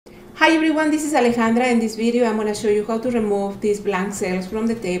Hi everyone, this is Alejandra. In this video I'm going to show you how to remove these blank cells from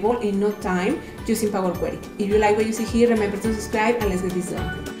the table in no time using Power Query. If you like what you see here, remember to subscribe and let's get this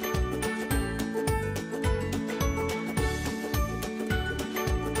done.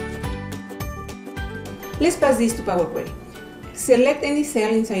 Let's pass this to Power Query. Select any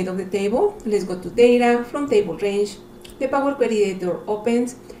cell inside of the table. Let's go to Data, from Table Range. The Power Query editor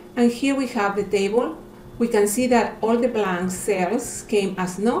opens and here we have the table. We can see that all the blank cells came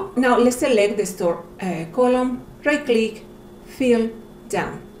as null. Now let's select the store column, right click, fill,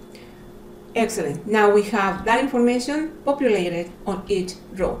 down. Excellent. Now we have that information populated on each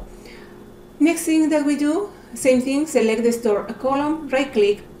row. Next thing that we do, same thing, select the store column, right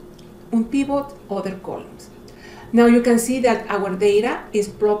click, unpivot other columns. Now you can see that our data is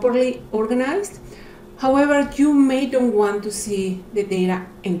properly organized. However, you may don't want to see the data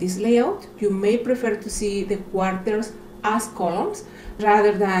in this layout. You may prefer to see the quarters as columns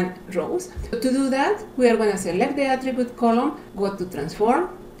rather than rows. So to do that, we are going to select the attribute column, go to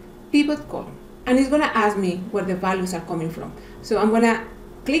transform, pivot column, and it's going to ask me where the values are coming from. So I'm going to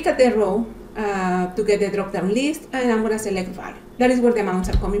click at the row to get the drop-down list, and I'm going to select value. That is where the amounts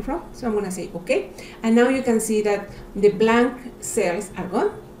are coming from. So I'm going to say OK. And now you can see that the blank cells are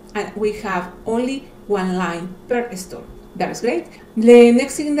gone, and we have only one line per store. That's great. The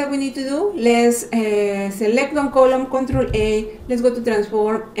next thing that we need to do, let's select one column, Control A, let's go to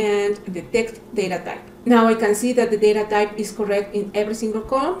transform and detect data type. Now I can see that the data type is correct in every single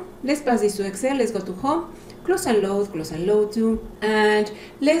column. Let's pass this to Excel. Let's go to Home, close and load to, and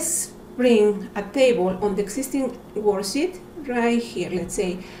let's bring a table on the existing worksheet right here. Let's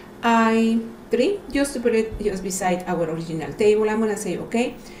say I3, just to put it just beside our original table. I'm going to say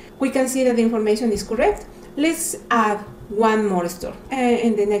OK. We can see that the information is correct. Let's add one more store.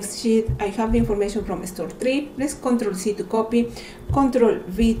 In the next sheet, I have the information from store 3. Let's Control C to copy, Control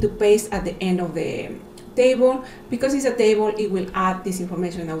V to paste at the end of the table. Because it's a table, it will add this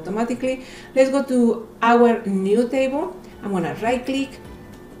information automatically. Let's go to our new table. I'm going to right click,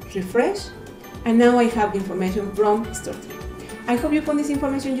 refresh, and now I have the information from store 3. I hope you found this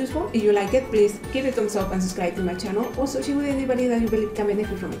information useful. If you like it, please give it a thumbs up and subscribe to my channel. Also, share with anybody that you believe can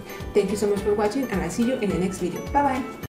benefit from it. Thank you so much for watching, and I'll see you in the next video. Bye bye.